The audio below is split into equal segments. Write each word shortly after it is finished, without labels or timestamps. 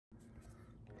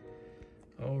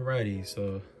Alrighty,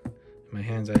 so in my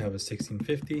hands I have a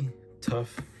 1650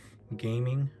 TUF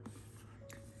Gaming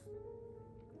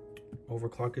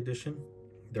Overclock Edition.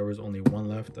 There was only one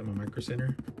left at my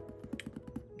microcenter.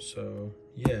 So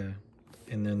yeah,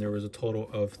 and then there was a total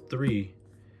of 3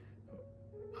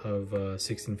 of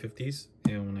 1650s,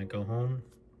 and when I go home,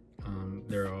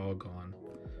 they're all gone.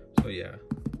 So yeah,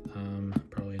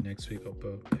 probably next week I'll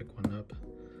pick one up.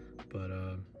 But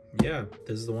yeah,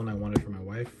 this is the one I wanted for my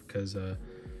wife because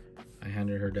I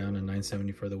handed her down a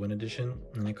 970 for the Win Edition,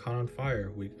 and it caught on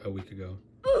fire a week ago.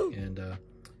 And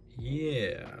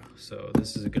yeah, so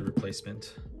this is a good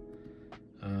replacement.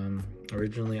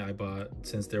 Originally I bought,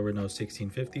 since there were no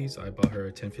 1650s, I bought her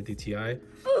a 1050 Ti,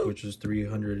 which was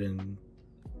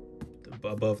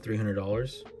above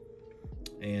 $300.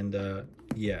 And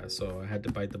yeah, so I had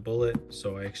to bite the bullet,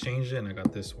 so I exchanged it and I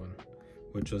got this one,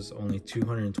 which was only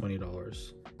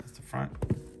 $220. That's the front.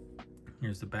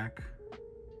 Here's the back.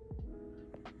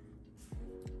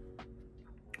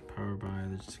 Powered by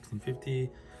the 1650.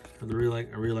 I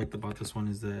really like about this one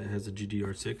is that it has a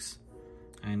GDR6,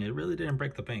 and it really didn't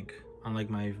break the bank, unlike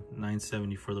my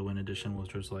 970 for the Win Edition,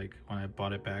 which was like, when I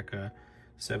bought it back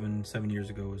seven years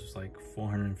ago, it was just like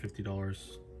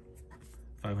 $450,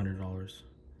 $500.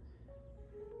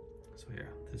 So yeah,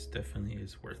 this definitely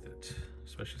is worth it,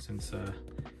 especially since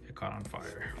it caught on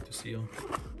fire. The seal,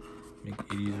 make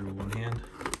it easier with one hand.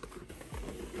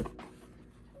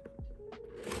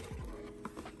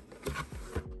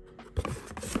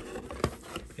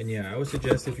 And yeah, I would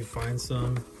suggest if you find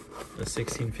some the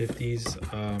 1650s,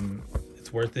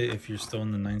 it's worth it if you're still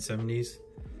in the 970s.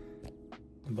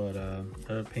 But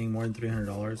paying more than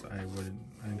 $300,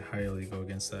 I'd highly go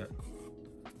against that.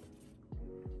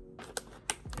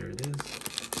 Here it is.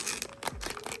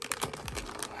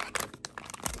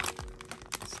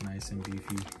 It's nice and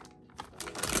beefy.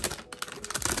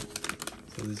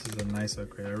 So this is a nice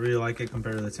upgrade. I really like it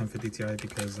compared to the 1050 Ti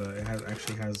because it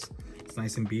it's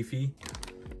nice and beefy.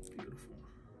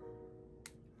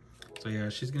 So yeah,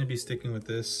 she's gonna be sticking with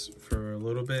this for a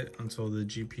little bit until the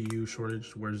GPU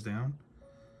shortage wears down.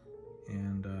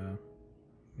 And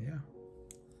yeah,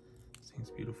 this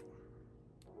thing's beautiful.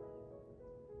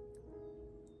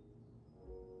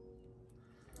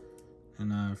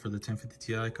 And for the 1050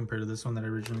 Ti compared to this one that I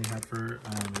originally had for her,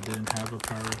 it didn't have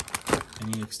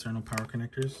any external power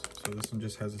connectors. So this one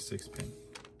just has a 6-pin.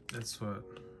 That's what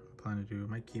I plan to do. I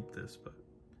might keep this, but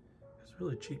it's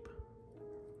really cheap.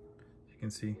 You can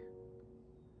see.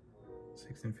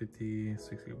 1650,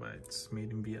 6 gigabytes, made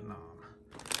in Vietnam.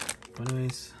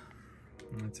 Anyways,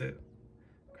 that's it.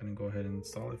 I'm gonna go ahead and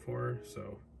install it for her.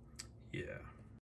 So yeah.